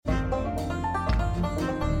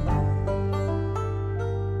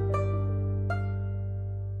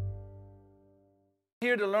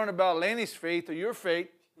Here to learn about Laney's faith or your faith,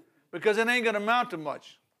 because it ain't going to amount to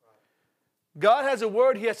much. God has a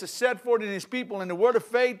word He has to set forth in His people, and the word of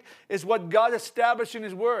faith is what God established in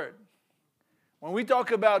His word. When we talk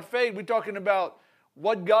about faith, we're talking about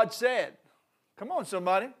what God said. Come on,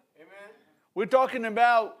 somebody. Amen. We're talking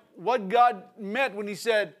about what God meant when He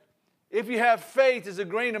said, if you have faith as a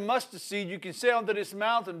grain of mustard seed, you can say unto this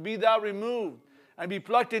mountain, be thou removed, and be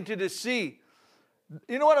plucked into the sea.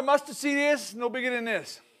 You know what a mustard seed is? No bigger than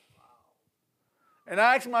this. And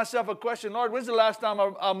I asked myself a question, Lord, when's the last time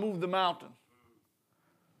I moved the mountain?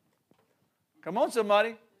 Come on, somebody.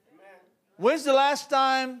 Amen. When's the last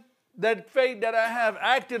time that faith that I have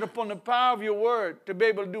acted upon the power of your word to be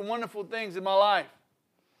able to do wonderful things in my life?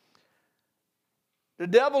 The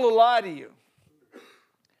devil will lie to you.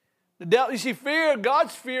 The devil, you see, fear,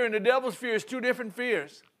 God's fear and the devil's fear is two different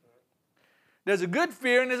fears. There's a good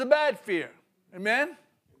fear and there's a bad fear. Amen? Amen.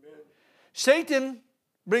 Satan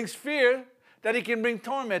brings fear that he can bring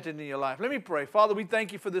torment into your life. Let me pray. Father, we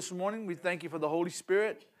thank you for this morning. We thank you for the Holy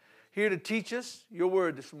Spirit here to teach us your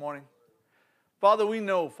word this morning. Father, we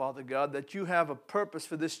know, Father God, that you have a purpose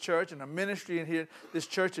for this church and a ministry in here, this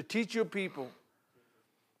church, to teach your people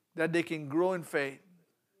that they can grow in faith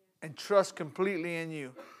and trust completely in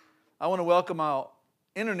you. I want to welcome our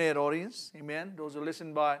internet audience, amen. Those who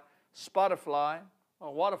listen by Spotify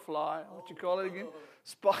or Waterfly, what you call it again?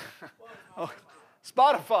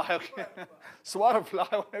 Spotify, okay.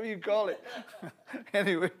 Swatterfly, whatever you call it.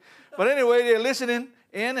 Anyway, they're listening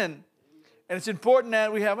in, and it's important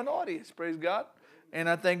that we have an audience, praise God. And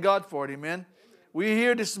I thank God for it, amen. We're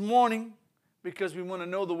here this morning because we want to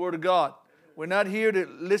know the Word of God. We're not here to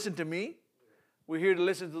listen to me. We're here to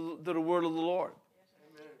listen to the Word of the Lord.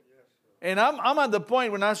 And I'm at the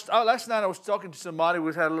point when last night I was talking to somebody,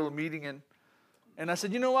 we had a little meeting, and I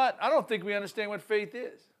said, you know what? I don't think we understand what faith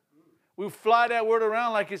is. We fly that word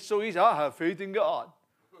around like it's so easy. I have faith in God.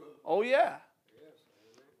 Oh, yeah.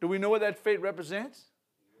 Do we know what that faith represents?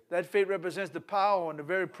 That faith represents the power and the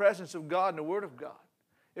very presence of God and the Word of God.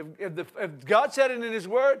 If God said it in His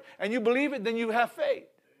Word and you believe it, then you have faith.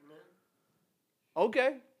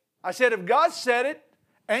 Okay. I said if God said it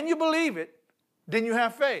and you believe it, then you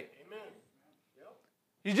have faith.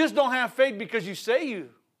 You just don't have faith because you say you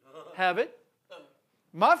have it.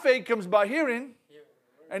 My faith comes by hearing,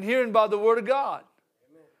 and hearing by the Word of God.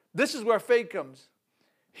 This is where faith comes.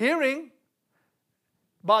 Hearing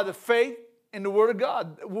by the faith in the Word of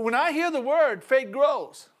God. When I hear the Word, faith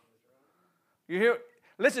grows. You hear?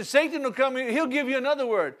 Listen, Satan will come in, he'll give you another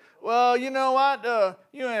word. Well, you know what?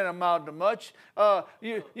 You ain't amount to much.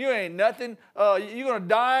 You ain't nothing. You're going to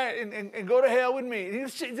die and go to hell with me.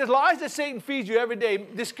 The lies that Satan feeds you every day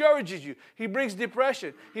discourages you. He brings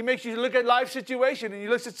depression. He makes you look at life situation and you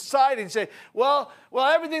look at society and say, well,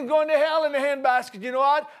 everything's going to hell in the handbasket. You know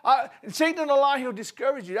what? And Satan will lie, he'll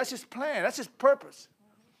discourage you. That's his plan. That's his purpose.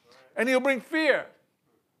 And he'll bring fear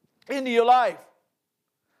into your life.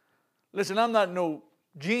 Listen, I'm not no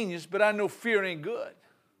genius, but I know fear ain't good.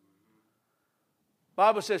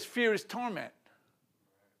 Bible says fear is torment.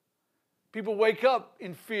 People wake up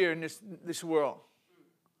in fear in this world.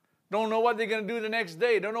 Don't know what they're going to do the next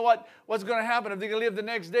day. Don't know what's going to happen if they're going to live the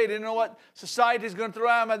next day. They don't know what society is going to throw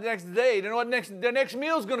at them the next day. They don't know what their next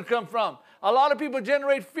meal is going to come from. A lot of people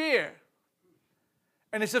generate fear.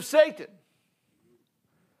 And it's of Satan.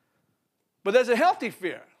 But there's a healthy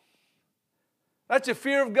fear. That's a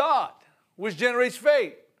fear of God, which generates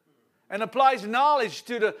faith and applies knowledge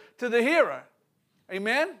to the hearer.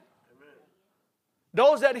 Amen? Amen?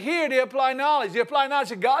 Those that hear, they apply knowledge. They apply knowledge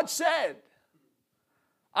that God said.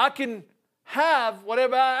 I can have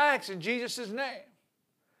whatever I ask in Jesus' name.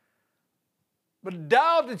 But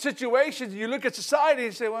doubt in situations, you look at society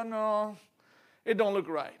and say, well, no, it don't look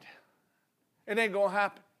right. It ain't going to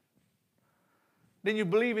happen. Then you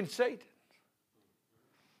believe in Satan.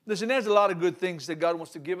 Listen, there's a lot of good things that God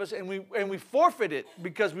wants to give us, and we forfeit it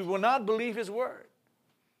because we will not believe His word.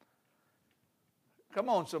 Come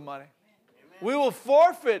on, somebody. Amen. We will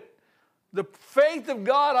forfeit the faith of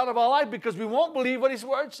God out of our life because we won't believe what His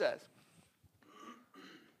word says.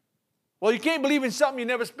 Well, you can't believe in something you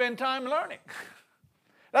never spend time learning.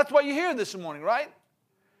 That's why you're here this morning, right?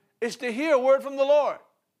 It's to hear a word from the Lord.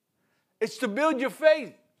 It's to build your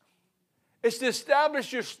faith. It's to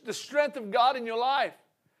establish the strength of God in your life.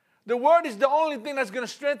 The Word is the only thing that's going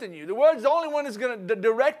to strengthen you. The Word is the only one that's going to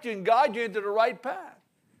direct you and guide you into the right path.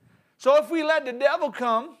 So if we let the devil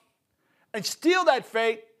come and steal that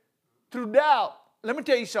faith through doubt, let me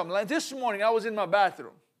tell you something. Like this morning, I was in my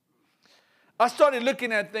bathroom. I started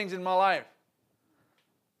looking at things in my life.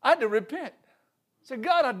 I had to repent. I said,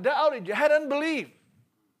 God, I doubted you. I had unbelief.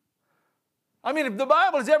 I mean, if the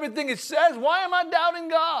Bible is everything it says, why am I doubting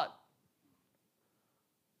God?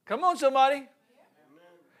 Come on, somebody. Amen.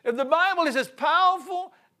 If the Bible is as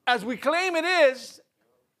powerful as we claim it is,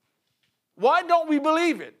 why don't we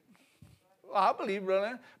believe it? Well, I believe,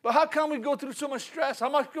 brother. But how come we go through so much stress?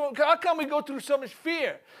 How come we go through so much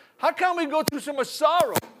fear? How come we go through so much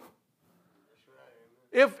sorrow?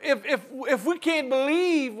 If we can't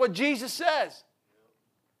believe what Jesus says.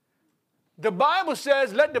 The Bible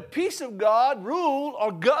says, let the peace of God rule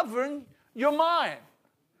or govern your mind.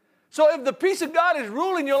 So if the peace of God is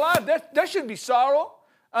ruling your life, there should be sorrow,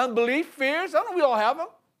 unbelief, fears. I know we all have them.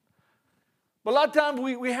 But a lot of times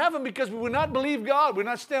we have them because we will not believe God. We're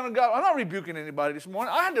not standing on God. I'm not rebuking anybody this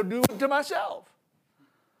morning. I had to do it to myself.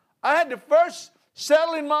 I had to first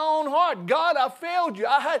settle in my own heart. God, I failed you.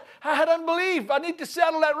 I had unbelief. I need to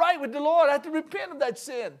settle that right with the Lord. I have to repent of that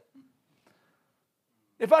sin.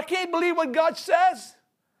 If I can't believe what God says,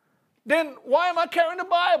 then why am I carrying the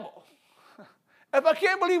Bible? If I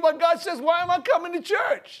can't believe what God says, why am I coming to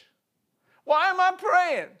church? Why am I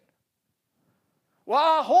praying? Well,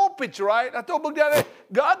 I hope it's right. I told Book the other day,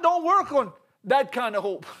 God don't work on that kind of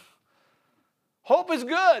hope. Hope is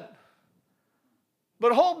good.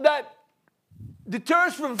 But hope that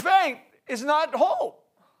deters from faith is not hope.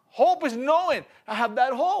 Hope is knowing I have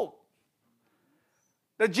that hope.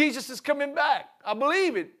 That Jesus is coming back. I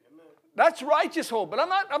believe it. Amen. That's righteous hope. But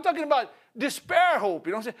I'm talking about despair hope.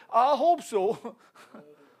 You know what I'm saying? I hope so.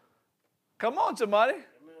 Come on, somebody.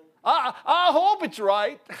 I hope it's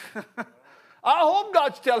right. I hope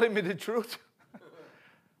God's telling me the truth.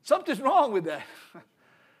 Something's wrong with that.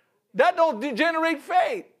 That don't generate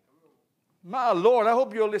faith. My Lord, I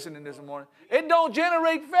hope you're listening this morning. It don't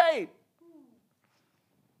generate faith.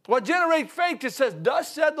 What generates faith, it says,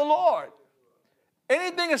 thus said the Lord.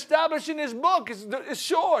 Anything established in this book is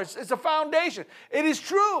sure. It's a foundation. It is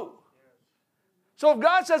true. So if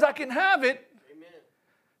God says I can have it,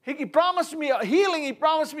 amen. He promised me a healing. He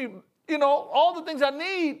promised me, all the things I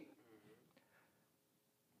need.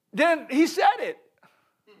 Then he said it.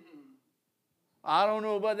 I don't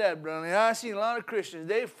know about that, brother. I've seen a lot of Christians.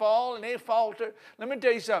 They fall and they falter. Let me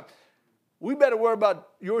tell you something. We better worry about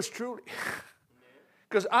yours truly.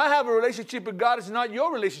 Because I have a relationship with God. It's not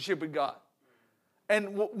your relationship with God.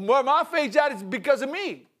 And where my faith's at is because of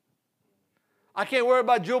me. I can't worry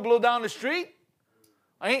about Joe Blow down the street.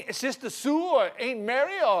 I ain't Sister Sue or Aunt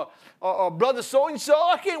Mary or Brother so-and-so.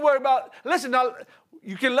 I can't worry about... Listen, now,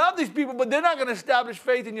 you can love these people, but they're not going to establish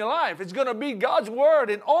faith in your life. It's going to be God's Word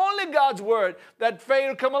and only God's Word that faith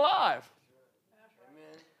will come alive.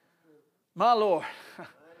 Amen. My Lord.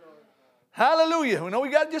 Hallelujah. We know we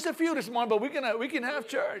got just a few this morning, but we can have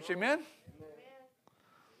church. Amen.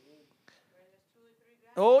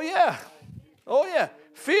 Oh, yeah. Oh, yeah.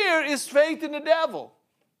 Fear is faith in the devil.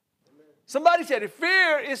 Somebody said it.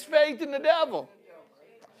 Fear is faith in the devil.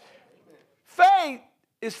 Faith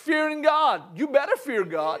is fearing God. You better fear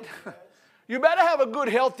God. You better have a good,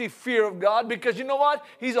 healthy fear of God because you know what?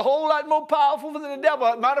 He's a whole lot more powerful than the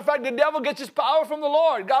devil. Matter of fact, the devil gets his power from the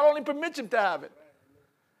Lord. God only permits him to have it.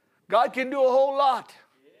 God can do a whole lot.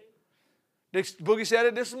 Boogie said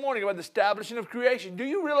it this morning about the establishing of creation. Do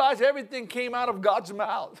you realize everything came out of God's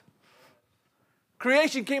mouth?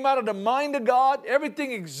 Creation came out of the mind of God.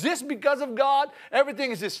 Everything exists because of God.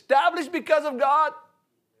 Everything is established because of God.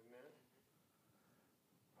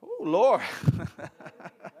 Oh, Lord.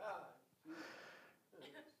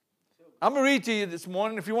 I'm going to read to you this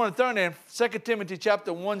morning, if you want to turn in, 2 Timothy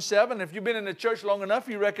chapter 1:7. If you've been in the church long enough,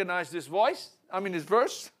 you recognize this this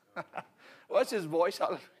verse. What's his voice?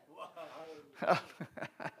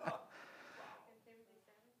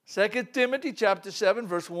 2 Timothy chapter 7,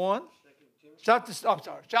 verse 1.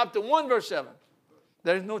 Chapter 1, verse 7.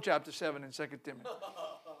 There is no chapter 7 in 2 Timothy.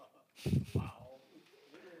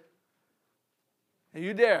 Are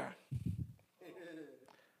you there?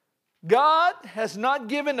 God has not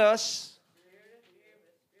given us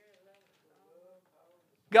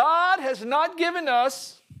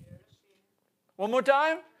one more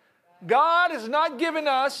time. God has not given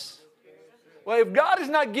us. Well, if God has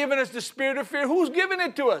not given us the spirit of fear, who's giving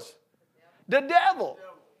it to us? The devil.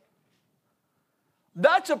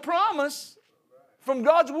 That's a promise from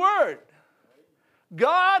God's word.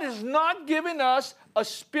 God has not given us a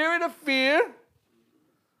spirit of fear,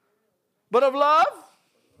 but of love,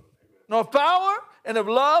 of power, and of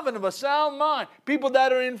love, and of a sound mind. People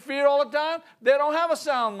that are in fear all the time, they don't have a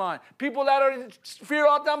sound mind. People that are in fear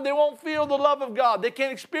all the time, they won't feel the love of God. They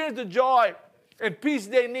can't experience the joy and peace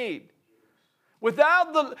they need.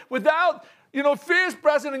 Without fear is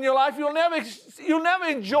present in your life, you'll never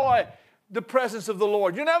enjoy the presence of the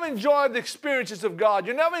Lord. You never enjoy the experiences of God.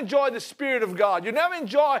 You never enjoy the Spirit of God. You never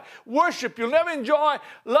enjoy worship. You'll never enjoy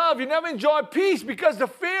love. You never enjoy peace because the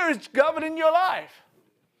fear is governing your life.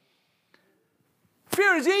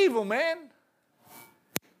 Fear is evil, man.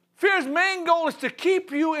 Fear's main goal is to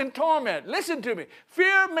keep you in torment. Listen to me.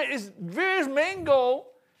 Fear's main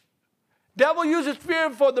goal, devil uses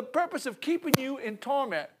fear for the purpose of keeping you in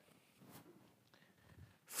torment.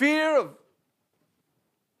 Fear of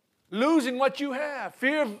losing what you have.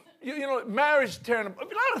 Fear of, marriage tearing up. A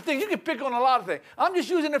lot of things. You can pick on a lot of things. I'm just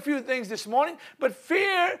using a few things this morning, but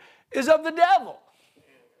fear is of the devil.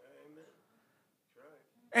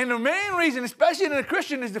 And the main reason, especially in a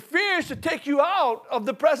Christian, is the fear is to take you out of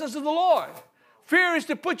the presence of the Lord. Fear is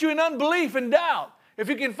to put you in unbelief and doubt. If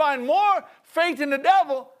you can find more faith in the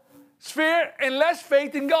devil's fear and less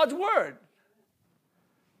faith in God's word.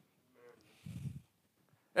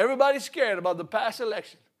 Everybody's scared about the past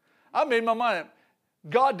election. I made my mind up.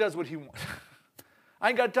 God does what he wants. I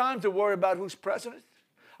ain't got time to worry about who's president.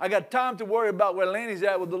 I got time to worry about where Laney's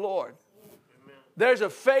at with the Lord. There's a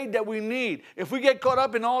faith that we need. If we get caught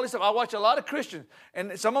up in all this stuff, I watch a lot of Christians,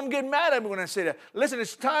 and some of them get mad at me when I say that. Listen,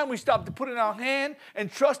 it's time we stop to put in our hand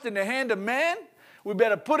and trust in the hand of man. We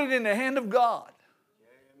better put it in the hand of God.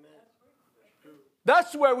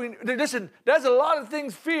 That's where listen, there's a lot of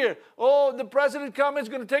things fear. Oh, the president coming is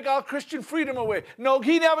going to take our Christian freedom away. No,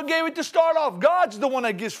 he never gave it to start off. God's the one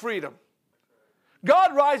that gives freedom.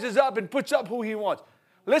 God rises up and puts up who he wants.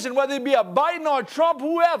 Listen, whether it be a Biden or a Trump,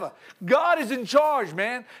 whoever, God is in charge,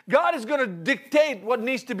 man. God is going to dictate what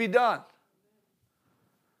needs to be done.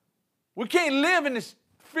 We can't live in this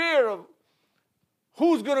fear of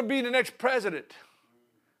who's going to be the next president.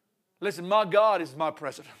 Listen, my God is my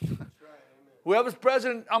president. Whoever's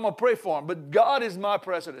president, I'm going to pray for him. But God is my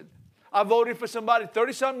president. I voted for somebody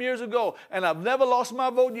 30-something years ago, and I've never lost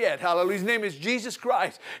my vote yet. Hallelujah. His name is Jesus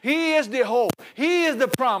Christ. He is the hope. He is the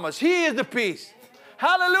promise. He is the peace.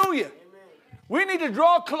 Hallelujah. Amen. We need to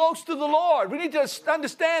draw close to the Lord. We need to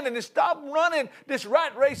understand and stop running this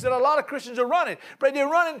rat race that a lot of Christians are running. But they're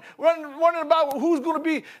running about who's going to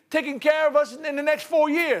be taking care of us in the next 4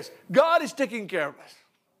 years. God is taking care of us.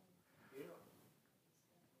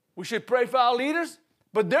 We should pray for our leaders,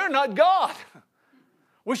 but they're not God.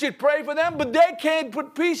 We should pray for them, but they can't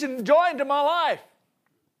put peace and joy into my life.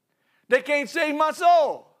 They can't save my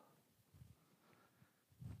soul.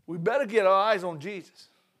 We better get our eyes on Jesus.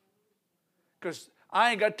 Because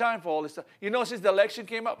I ain't got time for all this stuff. You know, since the election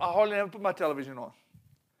came up, I hardly ever put my television on.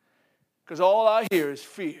 Because all I hear is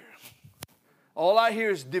fear. All I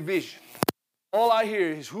hear is division. All I hear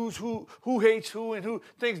is who hates who and who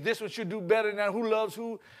thinks this one should do better than that, who loves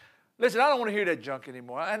who. Listen, I don't want to hear that junk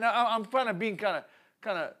anymore. And I'm kind of being kind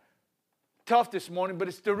of tough this morning, but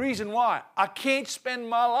it's the reason why. I can't spend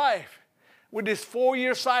my life with this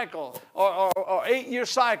 4-year cycle or 8-year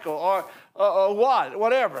cycle or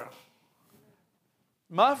whatever.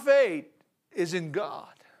 My faith is in God.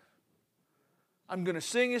 I'm going to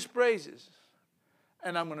sing his praises,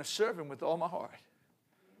 and I'm going to serve him with all my heart.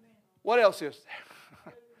 What else is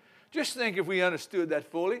there? Just think if we understood that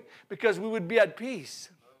fully, because we would be at peace.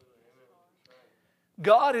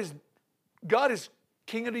 God is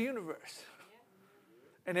king of the universe.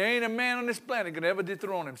 And there ain't a man on this planet can ever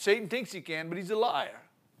dethrone him. Satan thinks he can, but he's a liar.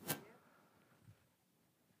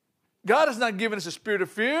 God has not given us a spirit of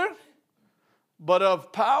fear, but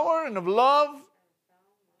of power and of love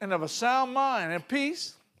and of a sound mind and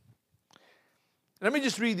peace. Let me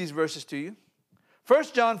just read these verses to you. 1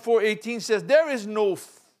 John 4:18 says, there is no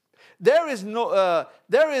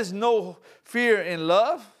fear in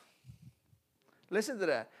love. Listen to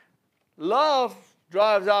that. Love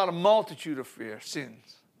drives out a multitude of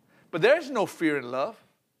sins. But there's no fear in love.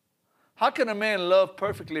 How can a man love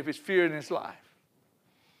perfectly if there's fear in his life?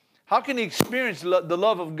 How can he experience the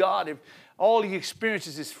love of God if all he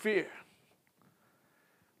experiences is fear?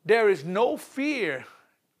 There is no fear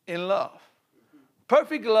in love.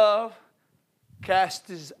 Perfect love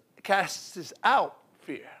casts out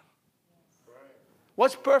fear.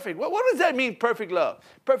 What's perfect? What does that mean, perfect love?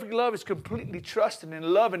 Perfect love is completely trusting and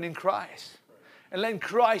loving in Christ. And letting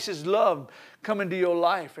Christ's love come into your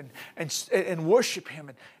life and worship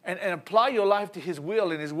him and apply your life to his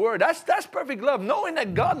will and his word. That's perfect love, knowing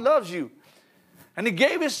that God loves you. And he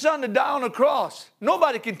gave his son to die on the cross.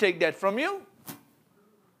 Nobody can take that from you.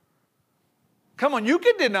 Come on, you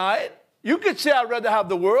can deny it. You could say, I'd rather have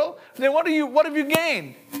the world. Then what have you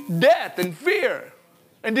gained? Death and fear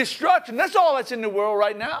and destruction. That's all that's in the world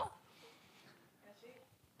right now.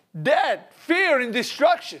 Death, fear, and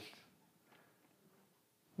destruction.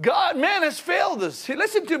 Man has failed us.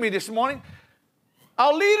 Listen to me this morning.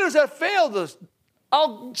 Our leaders have failed us.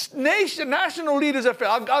 Our national leaders have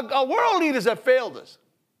failed. Our world leaders have failed us.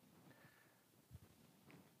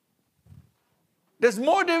 There's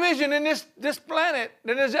more division in this planet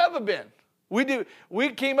than there's ever been. We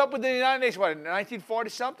came up with the United Nations, what, in 1940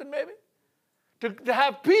 something maybe? To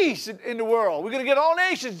have peace in the world. We're going to get all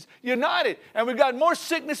nations united. And we've got more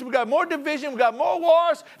sickness, we've got more division, we've got more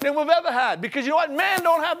wars than we've ever had. Because you know what? Man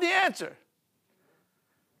don't have the answer.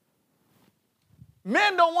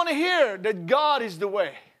 Men don't want to hear that God is the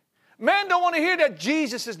way. Men don't want to hear that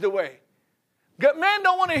Jesus is the way. Men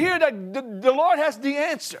don't want to hear that the Lord has the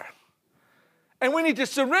answer. And we need to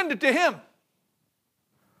surrender to Him.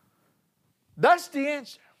 That's the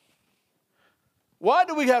answer. Why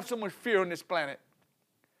do we have so much fear on this planet?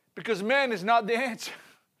 Because man is not the answer.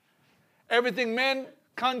 Everything man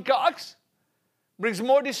concocts brings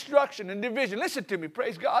more destruction and division. Listen to me,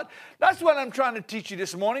 praise God. That's what I'm trying to teach you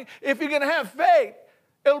this morning. If you're going to have faith,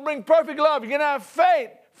 it'll bring perfect love. You're going to have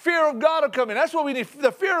faith, fear of God will come in. That's what we need.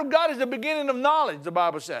 The fear of God is the beginning of knowledge, the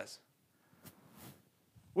Bible says.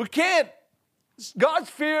 We can't.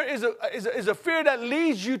 God's fear is a fear that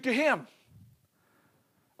leads you to Him.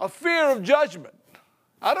 A fear of judgment.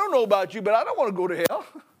 I don't know about you, but I don't want to go to hell.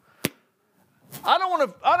 I don't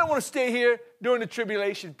want to stay here during the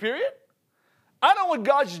tribulation period. I don't want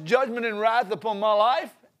God's judgment and wrath upon my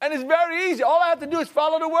life. And it's very easy. All I have to do is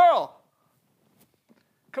follow the world.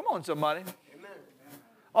 Come on, somebody. Amen.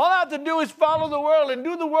 All I have to do is follow the world and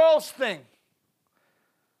do the world's thing.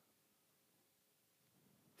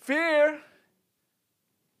 Fear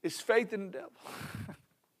is faith in the devil.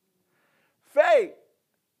 Faith.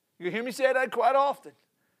 You hear me say that quite often.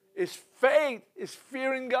 Faith is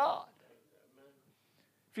fearing God.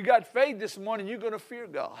 If you got faith this morning, you're going to fear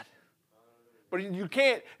God. But you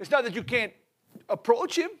can't, it's not that you can't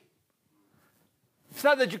approach Him. It's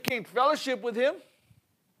not that you can't fellowship with Him.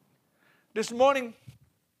 This morning,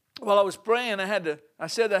 while I was praying, I had to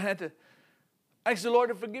ask the Lord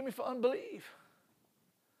to forgive me for unbelief.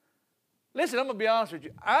 Listen, I'm going to be honest with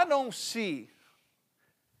you. I don't see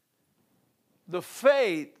the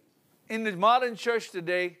faith in the modern church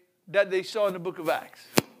today that they saw in the book of Acts.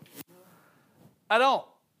 I don't.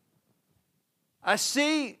 I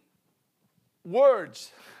see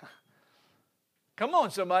words. Come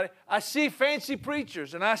on, somebody. I see fancy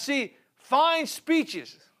preachers and I see fine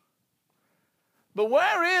speeches. But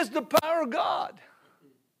where is the power of God?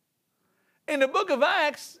 In the book of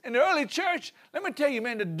Acts, in the early church, let me tell you,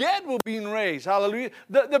 man, the dead were being raised. Hallelujah.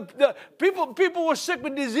 The people were sick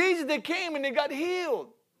with diseases. They came and they got healed.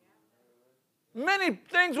 Many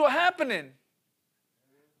things were happening.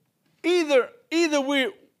 Either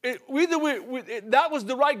that was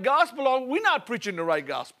the right gospel, or we're not preaching the right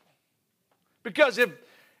gospel. Because if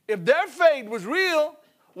their faith was real,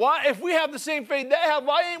 why? If we have the same faith they have,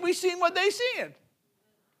 why ain't we seeing what they seeing?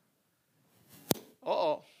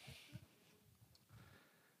 Uh-oh.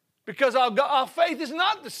 Because our faith is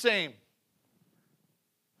not the same.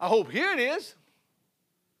 I hope here it is.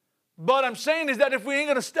 But I'm saying is that if we ain't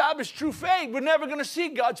going to establish true faith, we're never going to see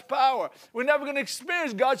God's power. We're never going to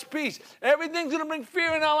experience God's peace. Everything's going to bring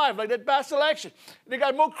fear in our life, like that past election. They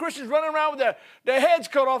got more Christians running around with their heads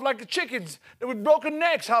cut off like the chickens with broken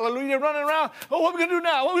necks. Hallelujah. They're running around. Oh, what are we going to do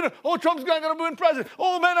now? What are we going to do? Oh, Trump's going to be president.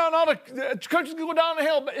 Oh, man, all the country's going to go down the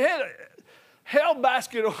hell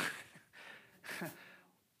basket.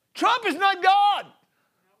 Trump is not God.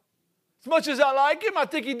 As much as I like him, I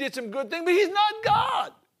think he did some good things, but he's not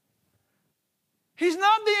God. He's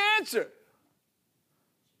not the answer.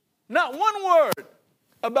 Not one word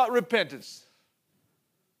about repentance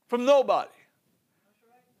from nobody.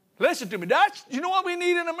 Listen to me. You know what we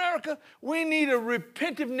need in America? We need a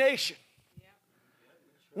repentant nation.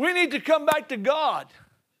 We need to come back to God.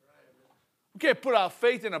 We can't put our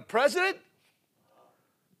faith in a president.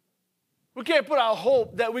 We can't put our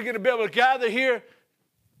hope that we're going to be able to gather here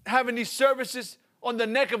having these services on the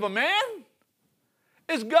neck of a man.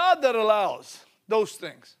 It's God that allows those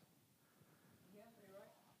things.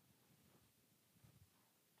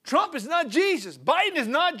 Trump is not Jesus. Biden is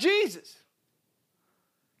not Jesus.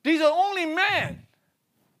 These are only men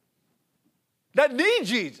that need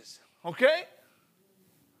Jesus, okay?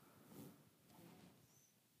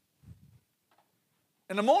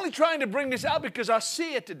 And I'm only trying to bring this out because I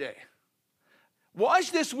see it today.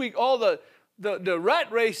 Watch this week all the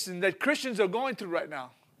rat racing that Christians are going through right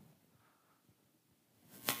now.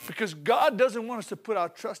 Because God doesn't want us to put our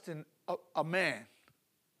trust in a man,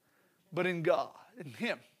 but in God, in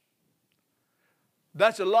Him.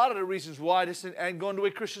 That's a lot of the reasons why this ain't going the way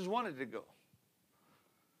Christians wanted it to go.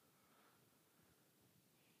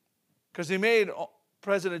 Because He made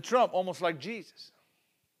President Trump almost like Jesus.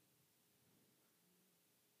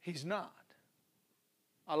 He's not.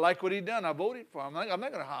 I like what he done. I voted for him. I'm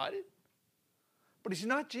not going to hide it. But he's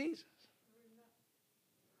not Jesus.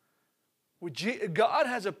 God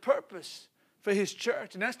has a purpose for his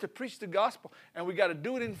church, and that's to preach the gospel. And we got to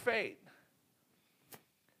do it in faith.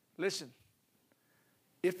 Listen,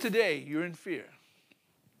 if today you're in fear,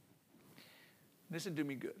 listen to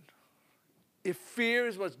me good. If fear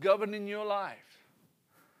is what's governing your life,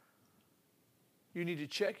 you need to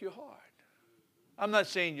check your heart. I'm not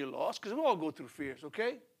saying you're lost, because we all go through fears,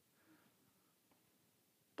 okay?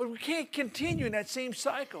 But we can't continue in that same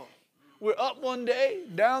cycle. We're up one day,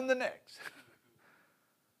 down the next.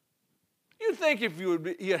 You think if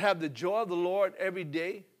you'd have the joy of the Lord every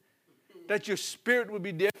day, that your spirit would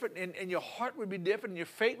be different, and your heart would be different, and your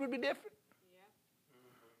faith would be different? Yeah.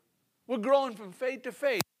 We're growing from faith to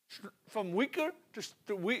faith, from weaker to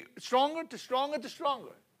stronger to stronger to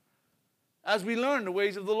stronger, as we learn the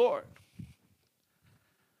ways of the Lord.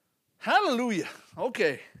 Hallelujah.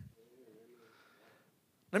 Okay.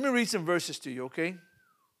 Let me read some verses to you, okay?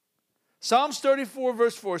 Psalms 34,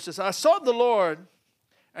 verse 4 says, I sought the Lord,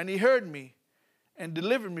 and he heard me and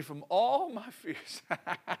delivered me from all my fears.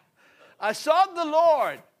 I sought the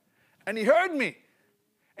Lord, and he heard me,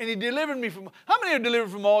 and he delivered me from... How many are delivered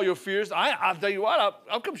from all your fears? I'll tell you what,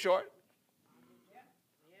 I'll come short.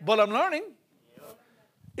 But I'm learning.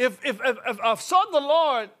 If I've sought the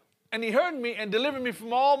Lord, and he heard me and delivered me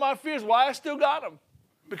from all my fears, why I still got him?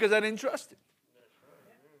 Because I didn't trust him.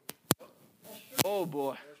 Oh,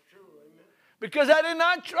 boy. Because I did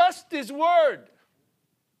not trust his word.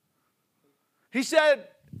 He said,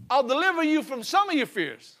 I'll deliver you from some of your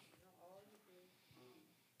fears.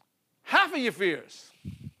 Half of your fears.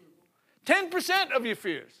 10% of your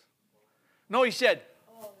fears. No, he said,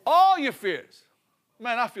 all your fears.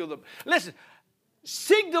 Man, I feel them. Listen,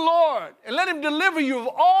 seek the Lord and let him deliver you of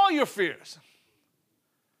all your fears.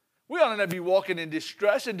 We ought not be walking in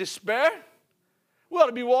distress and despair. We ought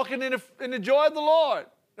to be walking in the joy of the Lord,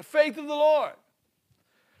 the faith of the Lord.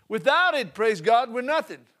 Without it, praise God, we're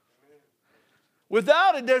nothing.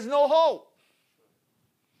 Without it, there's no hope.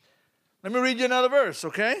 Let me read you another verse,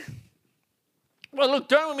 okay? Well, look,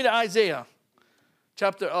 turn with me to Isaiah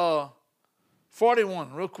chapter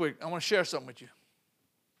 41 real quick. I want to share something with you.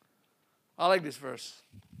 I like this verse.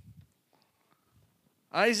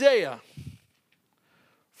 Isaiah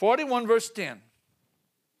 41 verse 10.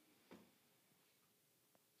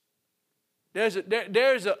 There's a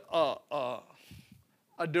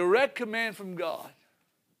direct command from God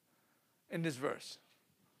in this verse.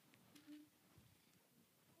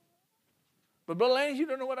 But Brother Lane, you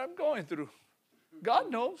don't know what I'm going through.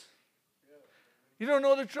 God knows. You don't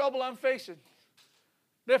know the trouble I'm facing.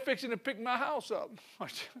 They're fixing to pick my house up.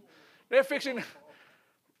 They're fixing to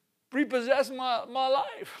repossess my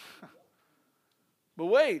life. But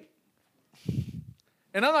wait.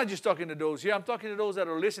 And I'm not just talking to those here. I'm talking to those that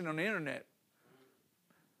are listening on the internet.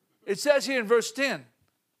 It says here in verse 10,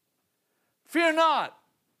 fear not,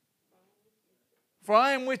 for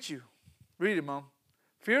I am with you. Read it, Mom.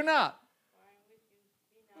 Fear not.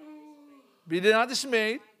 Be not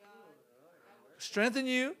dismayed. Strengthen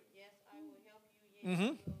you. Yes, I will help you.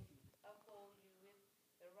 Yes, I will uphold you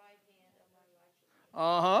with the right hand of my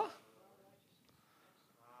righteousness.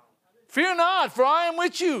 Fear not, for I am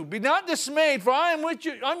with you. Be not dismayed, for I am with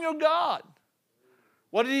you. I'm your God.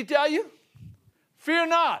 What did he tell you? Fear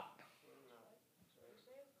not.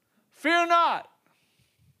 Fear not.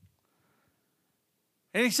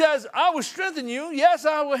 And he says, I will strengthen you. Yes,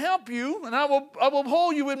 I will help you, and I will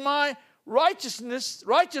uphold you with my righteous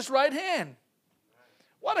right hand.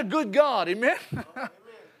 What a good God, amen? Amen.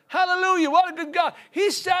 Hallelujah, what a good God.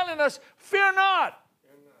 He's telling us, fear not.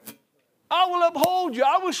 I will uphold you.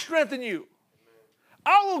 I will strengthen you.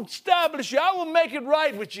 I will establish you. I will make it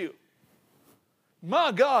right with you.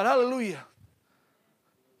 My God, hallelujah.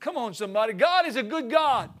 Come on, somebody. God is a good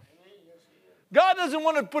God. God doesn't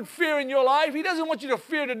want to put fear in your life. He doesn't want you to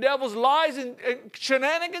fear the devil's lies and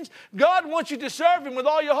shenanigans. God wants you to serve him with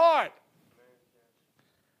all your heart.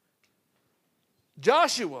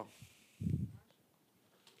 Joshua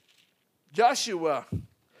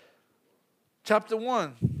chapter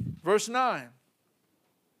 1, verse 9.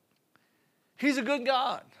 He's a good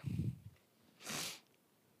God.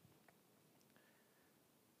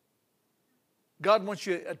 God wants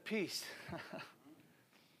you at peace.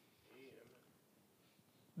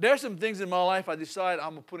 There are some things in my life I decide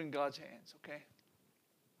I'm going to put in God's hands, okay?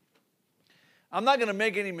 I'm not going to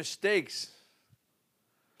make any mistakes.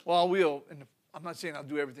 Well, I will. I'm not saying I'll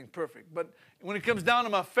do everything perfect. But when it comes down to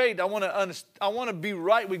my faith, I want to be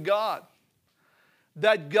right with God.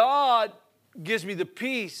 That God gives me the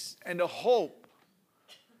peace and the hope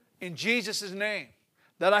in Jesus' name.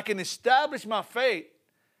 That I can establish my faith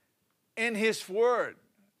in His Word.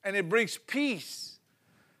 And it brings peace.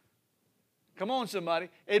 Come on, somebody.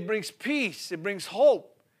 It brings peace. It brings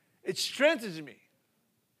hope. It strengthens me.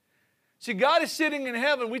 See, God is sitting in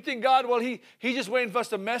heaven. We think God, well, He's just waiting for us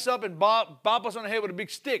to mess up and bop us on the head with a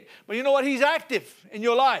big stick. But you know what? He's active in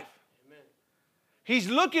your life. Amen. He's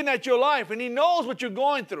looking at your life, and He knows what you're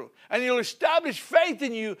going through. And He'll establish faith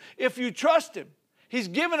in you if you trust Him. He's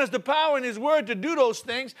given us the power in His Word to do those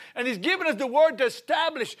things, and He's given us the Word to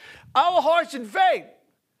establish our hearts in faith.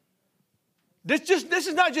 This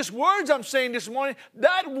is not just words I'm saying this morning.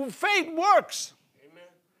 That faith works. Amen.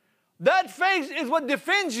 That faith is what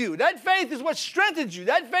defends you. That faith is what strengthens you.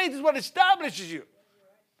 That faith is what establishes you.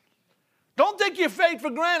 Don't take your faith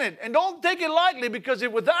for granted, and don't take it lightly, because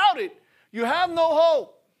without it, you have no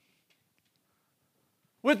hope.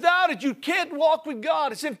 Without it, you can't walk with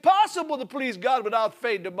God. It's impossible to please God without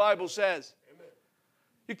faith, the Bible says. Amen.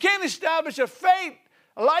 You can't establish a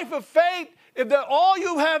life of faith, if all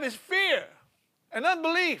you have is fear and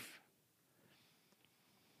unbelief.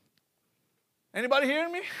 Anybody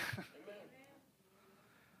hearing me?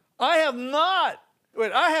 I have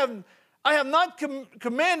not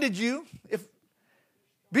commanded you,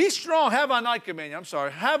 be strong. Have I not commanded you? I'm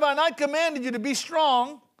sorry. Have I not commanded you to be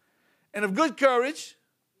strong and of good courage?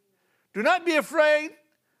 Do not be afraid,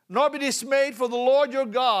 nor be dismayed, for the Lord your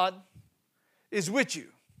God is with you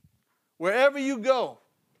wherever you go.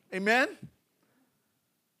 Amen?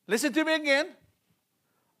 Listen to me again.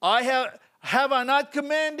 Have I not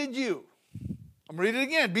commanded you? I'm going to read it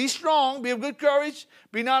again. Be strong, be of good courage,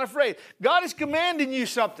 be not afraid. God is commanding you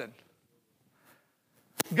something.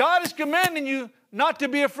 God is commanding you not to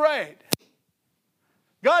be afraid.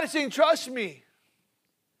 God is saying, trust me.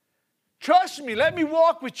 Trust me. Let me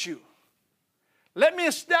walk with you. Let me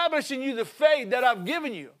establish in you the faith that I've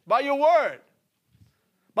given you by your word,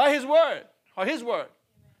 by His word, or His word.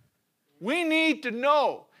 We need to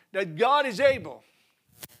know that God is able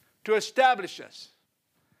to establish us,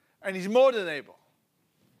 and He's more than able.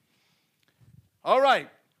 All right.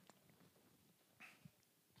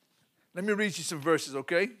 Let me read you some verses,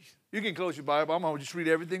 okay? You can close your Bible. I'm going to just read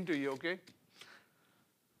everything to you, okay?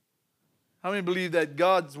 How many believe that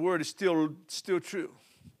God's word is still true?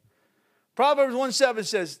 Proverbs 1:7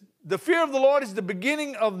 says, the fear of the Lord is the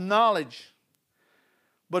beginning of knowledge,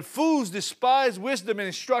 but fools despise wisdom and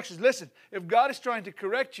instructions. Listen, if God is trying to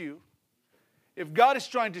correct you, if God is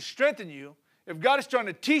trying to strengthen you, if God is trying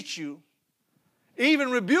to teach you, even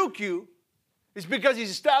rebuke you, it's because He's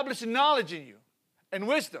establishing knowledge in you and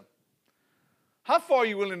wisdom. How far are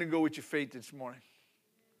you willing to go with your faith this morning?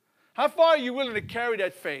 How far are you willing to carry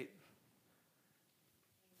that faith?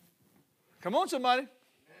 Come on, somebody.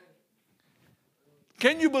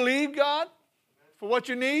 Can you believe God for what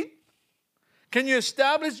you need? Can you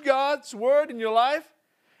establish God's word in your life?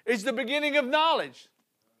 It's the beginning of knowledge.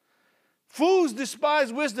 Fools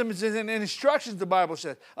despise wisdom and instructions, the Bible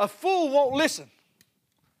says. A fool won't listen.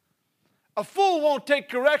 A fool won't take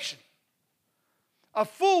correction. A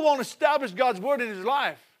fool won't establish God's word in his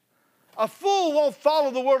life. A fool won't follow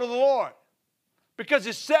the word of the Lord, because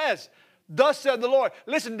it says, thus said the Lord.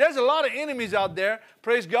 Listen, there's a lot of enemies out there,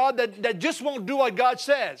 praise God, that just won't do what God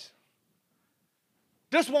says.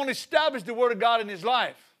 Just won't establish the word of God in his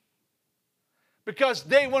life, because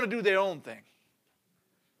they want to do their own thing.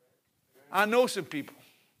 I know some people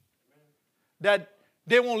that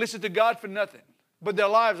they won't listen to God for nothing, but their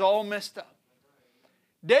lives are all messed up.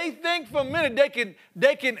 They think for a minute they can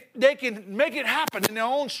make it happen in their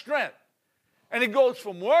own strength. And it goes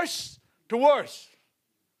from worse to worse.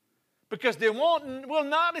 Because they will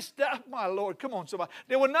not establish, my Lord, come on somebody.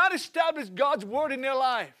 They will not establish God's word in their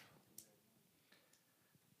life.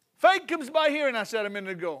 Faith comes by hearing, I said a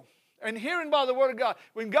minute ago. And hearing by the word of God.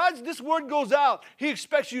 When this word goes out, He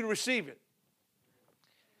expects you to receive it.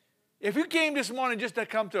 If you came this morning just to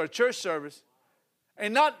come to a church service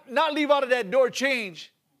and not leave out of that door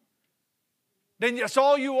change, then that's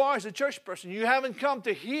all you are as a church person. You haven't come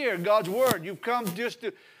to hear God's word. You've come just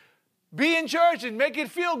to be in church and make it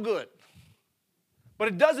feel good. But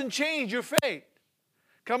it doesn't change your faith.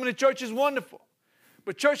 Coming to church is wonderful.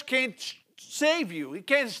 But church can't save you. It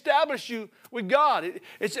can't establish you with God.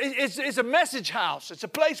 It's a message house. It's a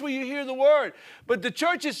place where you hear the word. But the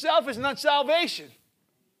church itself is not salvation.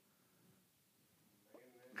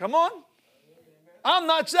 Come on. I'm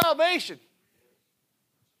not salvation.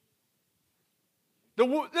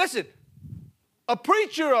 Listen, a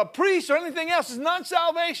preacher, a priest, or anything else is not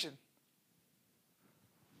salvation.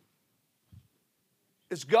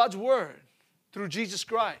 It's God's word through Jesus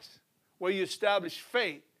Christ, where you establish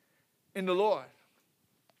faith in the Lord.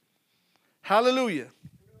 Hallelujah.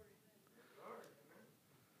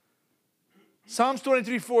 Psalms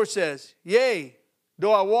 23:4 says, yea,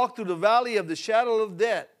 though I walk through the valley of the shadow of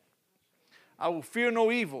death, I will fear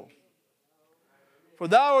no evil. For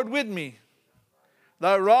thou art with me.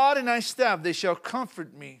 Thy rod and thy staff, they shall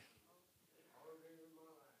comfort me.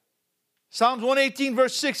 Psalms 118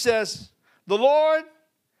 verse 6 says, the Lord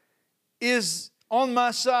is on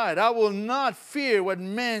my side. I will not fear what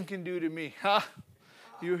man can do to me. Ha!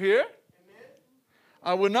 You hear?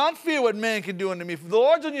 I will not fear what man can do unto me. If the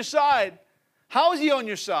Lord's on your side, how is He on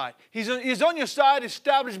your side? He's on your side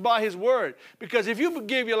established by His Word. Because if you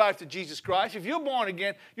give your life to Jesus Christ, if you're born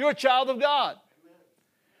again, you're a child of God.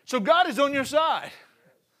 So God is on your side.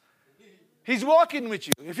 He's walking with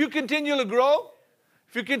you. If you continue to grow,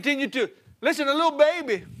 if you continue to, listen, a little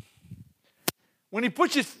baby, when he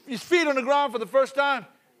puts his feet on the ground for the first time,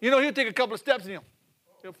 you know, he'll take a couple of steps and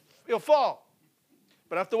he'll fall.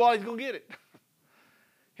 But after a while, he's going to get it.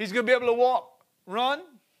 He's going to be able to walk, run,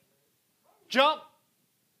 jump,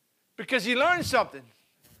 because he learned something.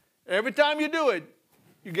 Every time you do it,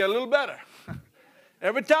 you get a little better.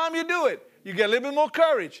 Every time you do it, you get a little bit more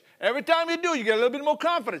courage. Every time you do it, you get a little bit more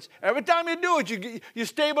confidence. Every time you do it, you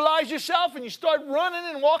stabilize yourself and you start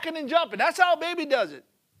running and walking and jumping. That's how a baby does it.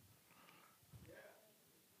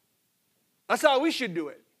 That's how we should do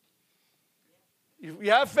it. You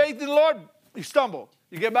have faith in the Lord, you stumble.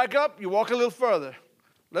 You get back up, you walk a little further,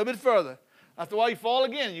 a little bit further. After a while, you fall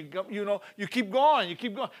again. You keep going. You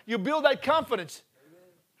keep going. You build that confidence.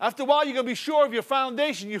 After a while, you're going to be sure of your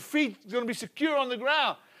foundation. Your feet are going to be secure on the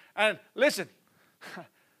ground. And listen,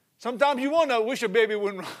 sometimes you want to wish a baby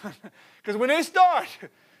wouldn't run. Because when they start,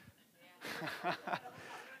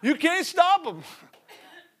 you can't stop them.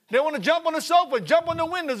 They want to jump on the sofa, jump on the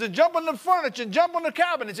windows, and jump on the furniture, and jump on the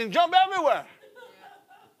cabinets, and jump everywhere.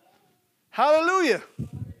 Hallelujah.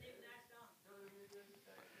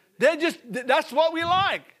 That's what we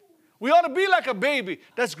like. We ought to be like a baby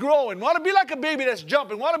that's growing. We ought to be like a baby that's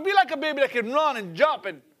jumping. We ought to be like a baby that can run and jump.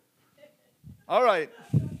 All right.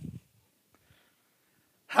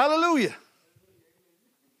 Hallelujah.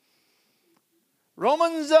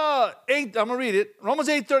 Romans 8, I'm going to read it. Romans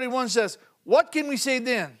 8:31 says, what can we say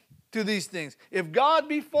then to these things? If God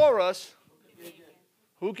be for us,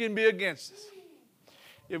 who can be against us?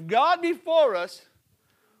 If God be for us,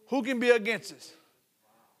 who can be against us?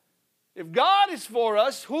 If God is for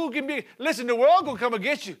us, who can be? Listen, the world will come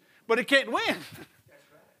against you, but it can't win.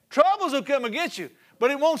 Troubles will come against you,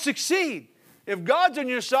 but it won't succeed. If God's on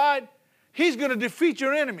your side, He's going to defeat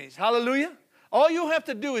your enemies. Hallelujah. All you have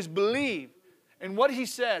to do is believe in what He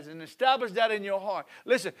says and establish that in your heart.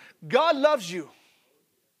 Listen, God loves you.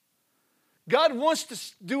 God wants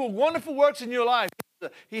to do wonderful works in your life.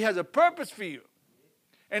 He has a purpose for you.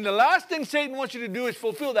 And the last thing Satan wants you to do is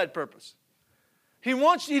fulfill that purpose. He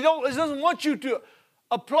doesn't want you to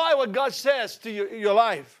apply what God says to your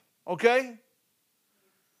life. Okay?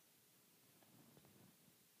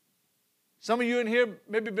 Some of you in here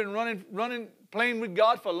maybe been playing with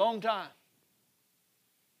God for a long time.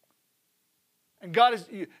 And God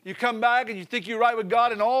you come back and you think you're right with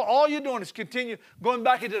God, and all you're doing is continue going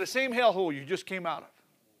back into the same hellhole you just came out of.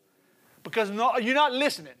 Because you're not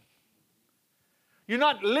listening. You're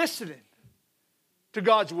not listening to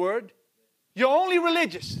God's word. You're only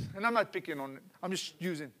religious. And I'm not picking on it. I'm just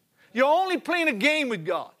using. You're only playing a game with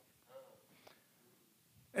God.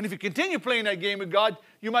 And if you continue playing that game with God,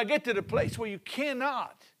 you might get to the place where you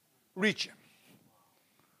cannot reach Him.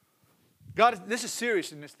 God, this is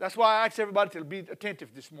serious in this. That's why I asked everybody to be attentive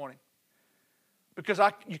this morning. Because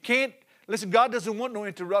you can't, listen, God doesn't want no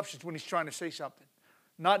interruptions when He's trying to say something.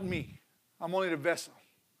 Not me. I'm only the vessel.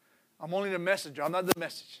 I'm only the messenger. I'm not the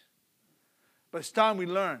message. But it's time we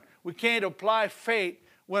learn. We can't apply faith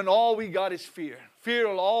when all we got is fear. Fear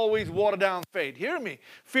will always water down faith. Hear me.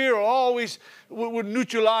 Fear will always would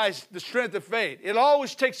neutralize the strength of faith. It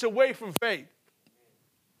always takes away from faith.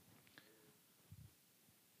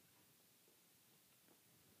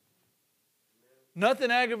 Nothing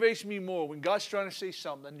aggravates me more when God's trying to say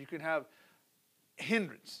something. You can have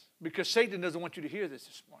hindrance because Satan doesn't want you to hear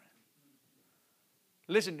this morning.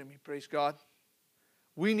 Listen to me, praise God.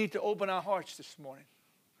 We need to open our hearts this morning.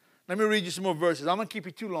 Let me read you some more verses. I'm going to keep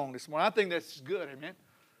you too long this morning. I think that's good, amen.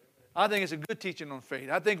 I think it's a good teaching on faith.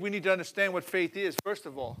 I think we need to understand what faith is, first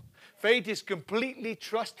of all. Faith is completely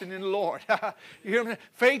trusting in the Lord. You hear me?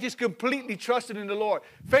 Faith is completely trusting in the Lord.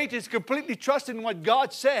 Faith is completely trusting in what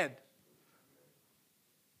God said.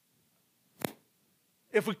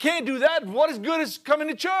 If we can't do that, what is good is coming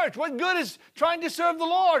to church? What good is trying to serve the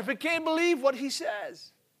Lord if we can't believe what He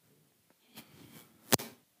says?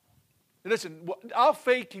 Listen, our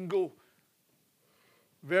faith can go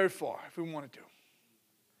very far if we wanted to.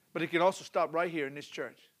 But it can also stop right here in this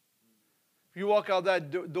church. If you walk out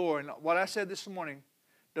that door and what I said this morning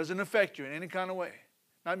doesn't affect you in any kind of way,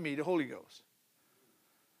 not me, the Holy Ghost,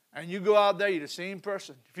 and you go out there, you're the same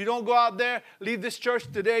person. If you don't go out there, leave this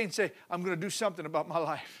church today and say, I'm going to do something about my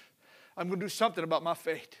life. I'm going to do something about my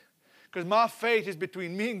faith. Because my faith is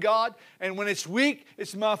between me and God, and when it's weak,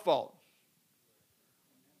 it's my fault.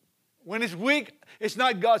 When it's weak, it's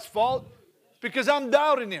not God's fault, because I'm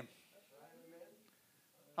doubting Him.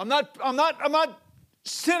 I'm not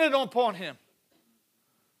centered upon Him.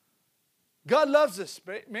 God loves us,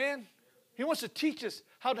 man. He wants to teach us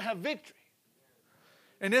how to have victory.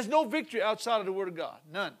 And there's no victory outside of the Word of God.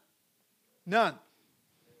 None. None.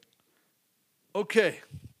 Okay.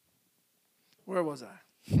 Where was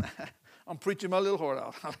I? I'm preaching my little heart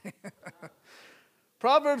out.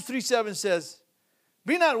 Proverbs 3:7 says,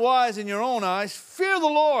 be not wise in your own eyes. Fear the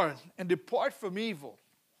Lord and depart from evil.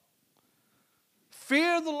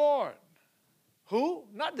 Fear the Lord. Who?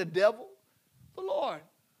 Not the devil. The Lord.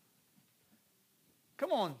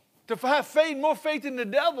 Come on. To have faith, more faith in the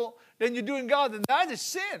devil than you do in God, then that is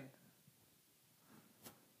sin.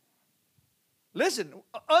 Listen,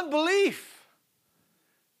 unbelief.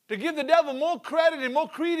 To give the devil more credit and more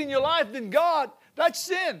creed in your life than God, that's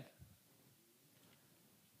sin.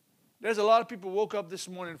 There's a lot of people woke up this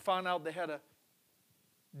morning and found out they had a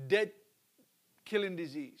dead killing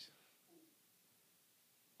disease.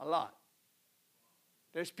 A lot.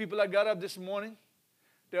 There's people that got up this morning,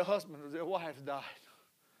 their husband or their wife died.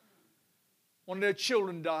 One of their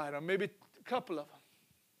children died, or maybe a couple of them.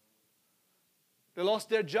 They lost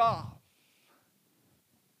their job.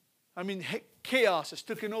 I mean, chaos has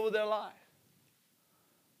taken over their life.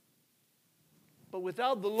 But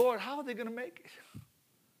without the Lord, how are they going to make it?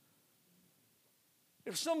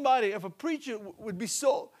 If a preacher would be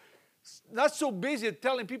not so busy at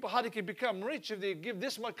telling people how they can become rich if they give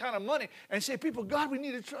this much kind of money and say, people, God, we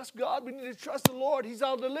need to trust God. We need to trust the Lord. He's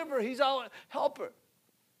our deliverer. He's our helper.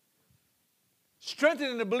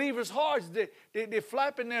 Strengthening the believers' hearts. They're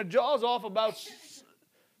flapping their jaws off about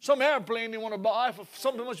some airplane they want to buy for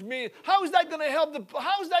something much million. How is that going to help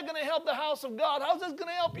the house of God? How is that going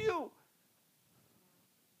to help you?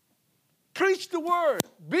 Preach the word.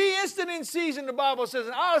 Be instant in season, the Bible says.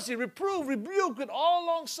 And honestly, reprove, rebuke with all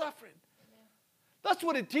long suffering. That's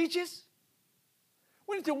what it teaches.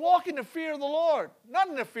 We need to walk in the fear of the Lord, not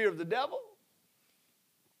in the fear of the devil.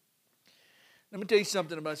 Let me tell you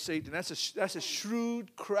something about Satan. That's a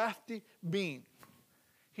shrewd, crafty being.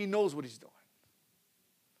 He knows what he's doing.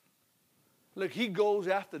 Look, he goes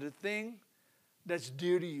after the thing that's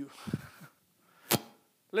dear to you.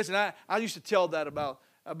 Listen, I used to tell that about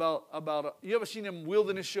you ever seen them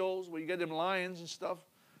wilderness shows where you get them lions and stuff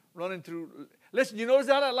running through? Listen, you notice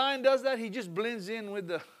how that lion does that? He just blends in with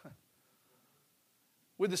the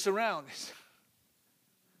surroundings.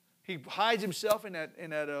 He hides himself in a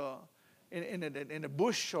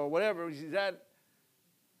bush or whatever he's at,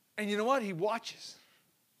 and you know what? He watches.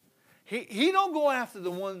 He don't go after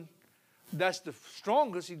the one that's the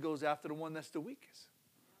strongest. He goes after the one that's the weakest.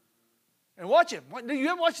 And watch him. You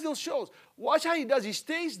ever watch those shows? Watch how he does. He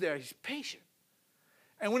stays there. He's patient.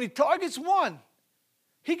 And when he targets one,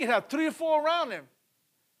 he can have 3 or 4 around him.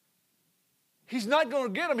 He's not going to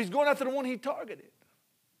get him. He's going after the one he targeted.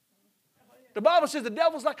 The Bible says the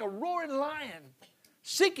devil's like a roaring lion,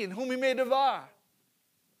 seeking whom he may devour.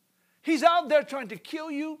 He's out there trying to kill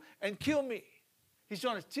you and kill me. He's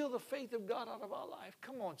trying to steal the faith of God out of our life.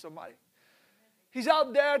 Come on, somebody. He's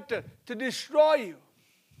out there to destroy you.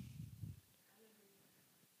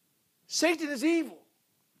 Satan is evil.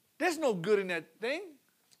 There's no good in that thing.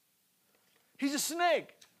 He's a snake.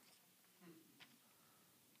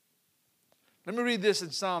 Let me read this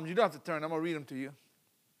in Psalms. You don't have to turn. I'm going to read them to you.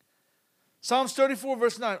 Psalms 34,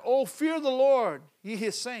 verse 9. Oh, fear the Lord, ye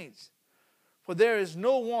his saints, for there is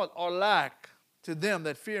no want or lack to them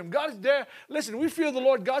that fear him. God is there. Listen, we fear the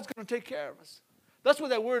Lord, God's going to take care of us. That's what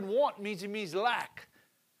that word want means. It means lack.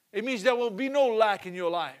 It means there will be no lack in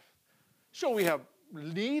your life. Sure, we have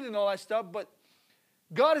need and all that stuff, but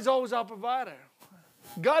God is always our provider.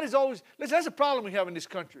 God is always, listen, that's a problem we have in this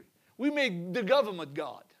country. We make the government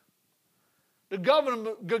God. The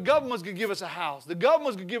government's going to give us a house. The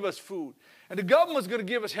government's going to give us food. And the government's going to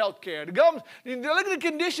give us health care. Look at the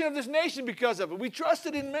condition of this nation because of it. We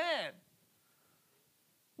trusted in man.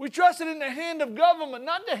 We trusted in the hand of government,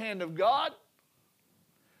 not the hand of God.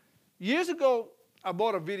 Years ago, I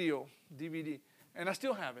bought a video, DVD, and I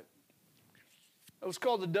still have it. It was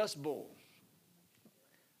called The Dust Bowl.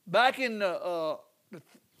 Back in the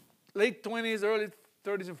late 20s, early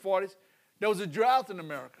 30s and 40s, there was a drought in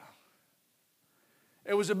America.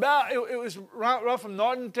 It was right from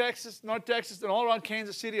North Texas, and all around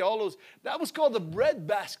Kansas City, all those. That was called the bread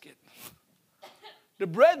basket. The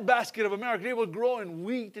bread basket of America. They were growing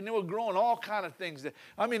wheat and they were growing all kind of things.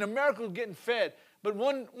 I mean, America was getting fed. But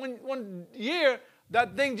one year,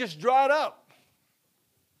 that thing just dried up.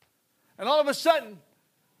 And all of a sudden,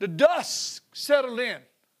 the dust settled in.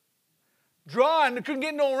 Dry, and they couldn't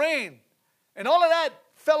get no rain. And all of that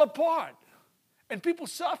fell apart. And people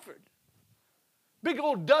suffered. Big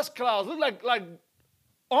old dust clouds. Looked like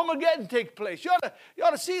Armageddon take place. You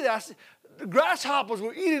ought to see that. The grasshoppers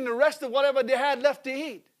were eating the rest of whatever they had left to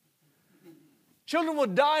eat. Children were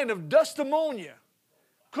dying of dust pneumonia.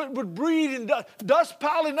 Would breathe in dust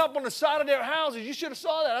piling up on the side of their houses. You should have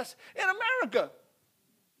saw that. That's in America.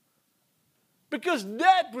 Because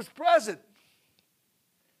death was present.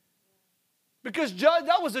 Because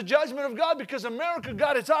that was the judgment of God. Because America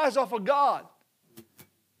got its eyes off of God.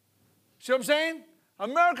 See what I'm saying?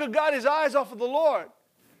 America got his eyes off of the Lord.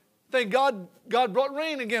 Thank God, God brought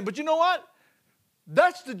rain again. But you know what?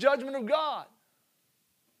 That's the judgment of God.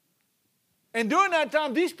 And during that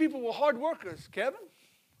time, these people were hard workers, Kevin.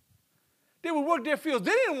 They would work their fields.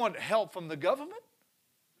 They didn't want help from the government.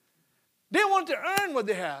 They wanted to earn what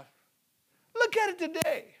they have. Look at it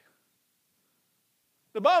today.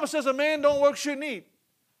 The Bible says a man don't work, shouldn't eat.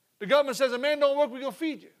 The government says a man don't work, we're going to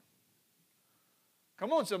feed you.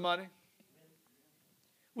 Come on, somebody.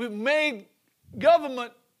 We've made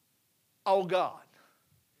government our God.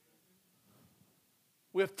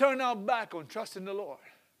 We have turned our back on trusting the Lord.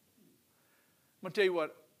 I'm going to tell you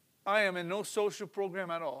what, I am in no social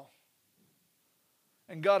program at all.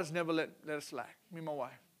 And God has never let us slack. Me and my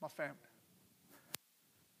wife, my family.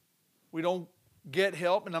 We don't get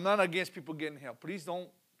help, and I'm not against people getting help. Please don't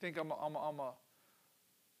think I'm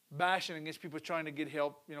bashing against people trying to get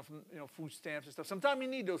help, from food stamps and stuff. Sometimes you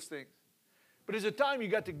need those things. But there's a time you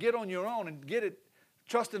got to get on your own and get it,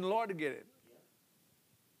 trust in the Lord to get it.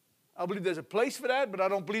 I believe there's a place for that, but I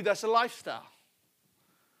don't believe that's a lifestyle.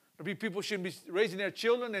 People shouldn't be raising their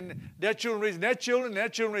children, and their children raising their children, and their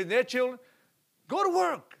children raising their children. Go to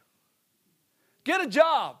work. Get a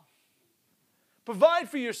job. Provide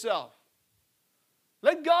for yourself.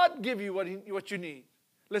 Let God give you what you need.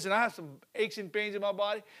 Listen, I have some aches and pains in my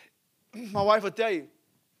body. My wife will tell you,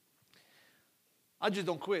 I just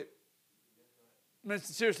don't quit. I mean,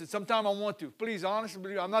 seriously, sometimes I want to. Please,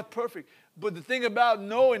 honestly, I'm not perfect. But the thing about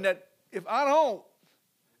knowing that if I don't,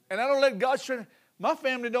 and I don't let God strengthen, my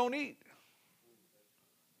family don't eat.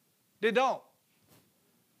 They don't.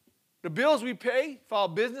 The bills we pay for our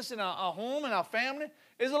business and our home and our family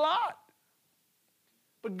is a lot.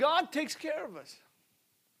 But God takes care of us.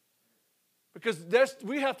 Because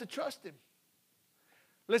we have to trust Him.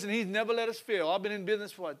 Listen, He's never let us fail. I've been in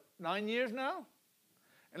business for 9 years now?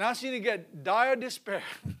 And I've seen it get dire despair.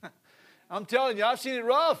 I'm telling you, I've seen it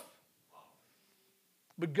rough.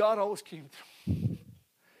 But God always came through.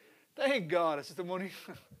 Thank God, Sister Monique.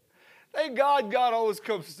 Thank God, God always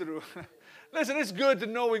comes through. Listen, it's good to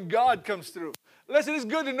know when God comes through. Listen, it's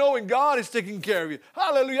good to know when God is taking care of you.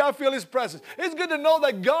 Hallelujah, I feel His presence. It's good to know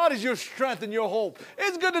that God is your strength and your hope.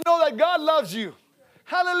 It's good to know that God loves you.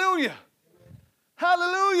 Hallelujah.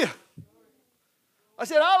 Hallelujah. I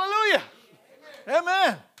said hallelujah.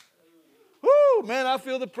 Amen. Woo, man, I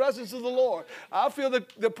feel the presence of the Lord. I feel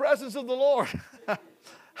the presence of the Lord.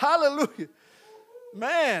 Hallelujah.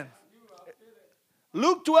 Man.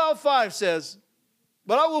 Luke 12:5 says,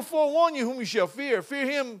 but I will forewarn you whom you shall fear. Fear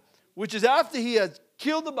him which is after he has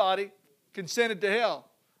killed the body, consented to hell.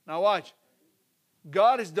 Now watch.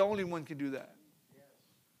 God is the only one who can do that.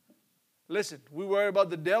 Listen, we worry about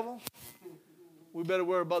the devil. We better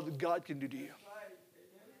worry about what God can do to you.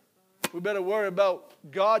 We better worry about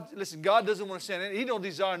God. Listen, God doesn't want to send any. He don't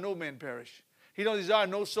desire no man perish. He don't desire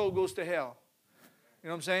no soul goes to hell. You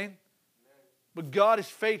know what I'm saying? But God is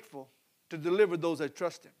faithful to deliver those that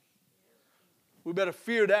trust Him. We better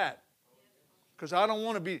fear that. Because I don't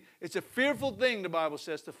want to be. It's a fearful thing, the Bible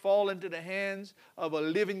says, to fall into the hands of a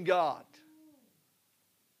living God.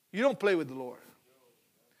 You don't play with the Lord.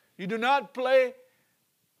 You do not play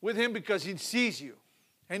with Him because He sees you.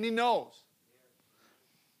 And He knows.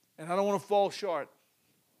 And I don't want to fall short.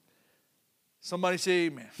 Somebody say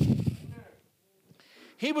amen.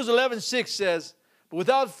 Hebrews 11:6 says, but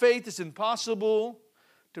without faith it's impossible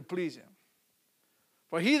to please Him.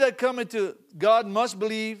 For he that cometh to God must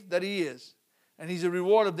believe that He is, and He's a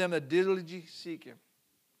reward of them that diligently seek Him.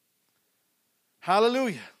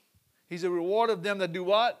 Hallelujah. He's a reward of them that do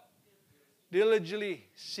what? Diligently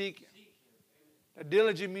seek Him. That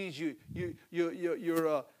diligent means you're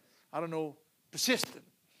I don't know, persistent.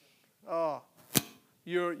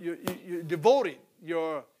 You're devoted.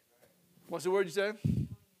 your, what's the word you said?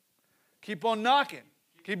 Keep on knocking.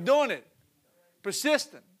 Keep doing it.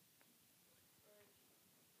 Persistent.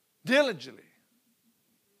 Diligently.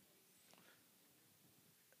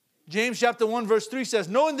 James chapter 1 verse 3 says,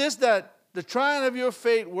 knowing this, that the trying of your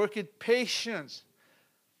faith worketh patience.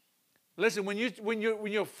 Listen, when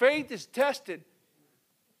your faith is tested,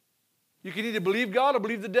 you can either believe God or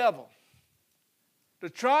believe the devil. The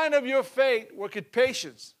trying of your faith worketh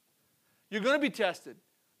patience. You're going to be tested.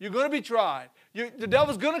 You're going to be tried. The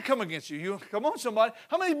devil's going to come against you. Come on, somebody.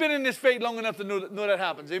 How many have been in this faith long enough to know that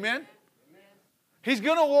happens? Amen? He's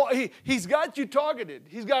got you targeted.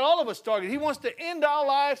 He's got all of us targeted. He wants to end our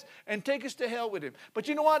lives and take us to hell with him. But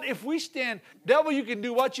you know what? If we stand, devil, you can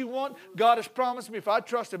do what you want. God has promised me if I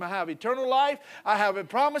trust him, I have eternal life. I have the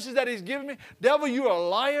promises that he's given me. Devil, you are a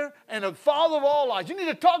liar and a father of all lies. You need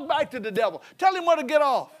to talk back to the devil. Tell him where to get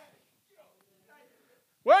off.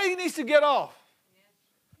 Where he needs to get off.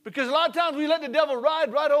 Because a lot of times we let the devil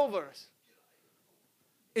ride right over us.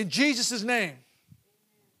 In Jesus' name.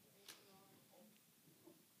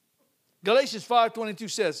 Galatians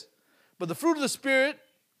 5:22 says, but the fruit of the Spirit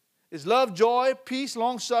is love, joy, peace,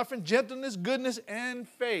 long-suffering, gentleness, goodness, and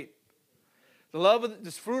faith.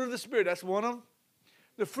 The fruit of the Spirit, that's one of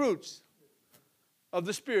the fruits of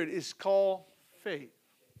the Spirit is called faith.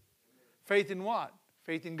 Faith in what?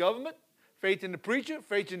 Faith in government, faith in the preacher,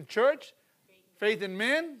 faith in church, faith in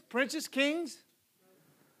men, princes, kings,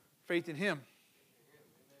 faith in him.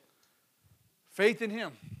 Faith in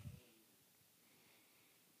him.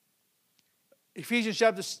 Ephesians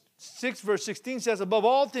chapter 6 verse 16 says, above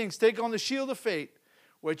all things take on the shield of faith,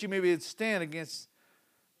 whereat you may be able to stand against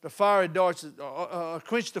the fiery darts,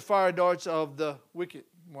 quench the fiery darts of the wicked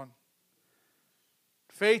one.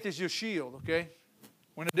 Faith is your shield, okay?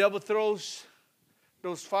 When the devil throws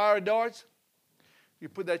those fiery darts, you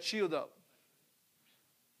put that shield up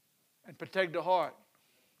and protect the heart.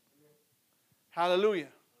 Hallelujah.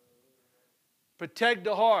 Protect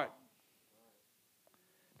the heart.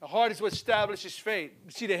 The heart is what establishes faith. You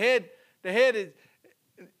see, the head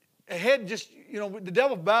just, the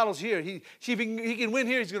devil battles here. See if he can win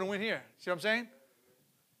here, he's going to win here. See what I'm saying?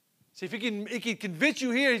 See, if he can convince you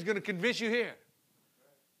here, he's going to convince you here.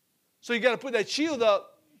 So you got to put that shield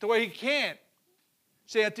up to where he can't.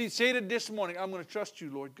 Say it this morning, I'm going to trust you,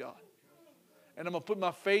 Lord God. And I'm going to put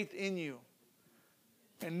my faith in you.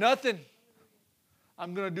 And nothing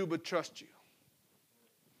I'm going to do but trust you.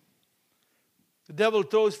 The devil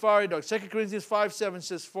throws fiery darts. 2 Corinthians 5:7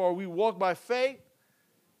 says, for we walk by faith,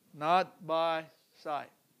 not by sight.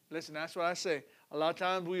 Listen, that's what I say. A lot of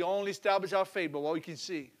times we only establish our faith by what we can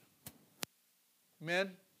see.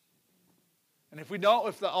 Amen? And if we don't,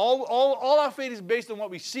 if all our faith is based on what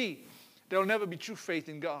we see, there will never be true faith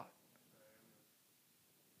in God.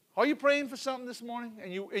 Are you praying for something this morning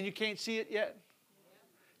and you can't see it yet?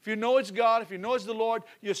 If you know it's God, if you know it's the Lord,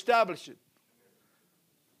 you establish it.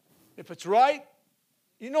 If it's right,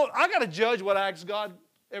 I got to judge what I ask God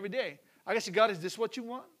every day. I got to say, God, is this what you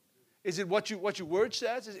want? Is it what your word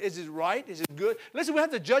says? Is it right? Is it good? Listen, we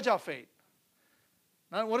have to judge our faith.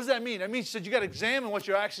 Now, what does that mean? That means that you got to examine what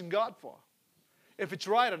you're asking God for. If it's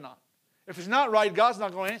right or not. If it's not right, God's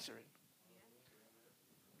not going to answer it.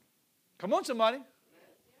 Come on, somebody.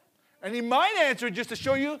 And he might answer it just to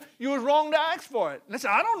show you was wrong to ask for it.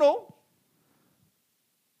 Listen, I don't know.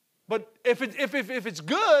 But if it's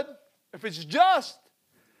good, if it's just,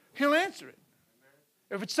 he'll answer it.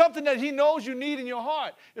 If it's something that he knows you need in your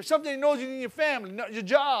heart, if something he knows you need in your family, your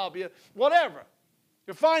job, whatever,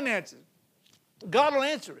 your finances, God will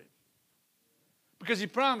answer it. Because he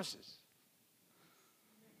promises.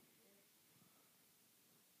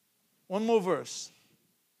 One more verse.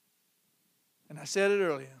 And I said it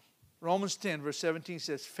earlier. Romans 10, verse 17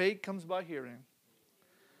 says, faith comes by hearing.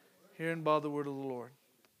 Hearing by the word of the Lord.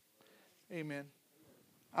 Amen.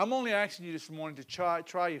 I'm only asking you this morning to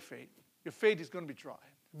try your faith. Your faith is going to be tried,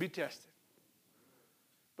 be tested.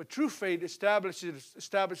 But true faith established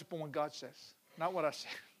upon what God says, not what I say.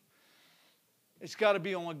 It's got to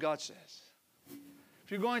be on what God says. If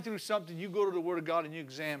you're going through something, you go to the Word of God and you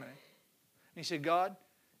examine it. And you say, God,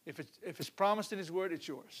 if it's promised in His Word, it's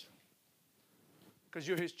yours. Because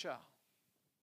you're His child.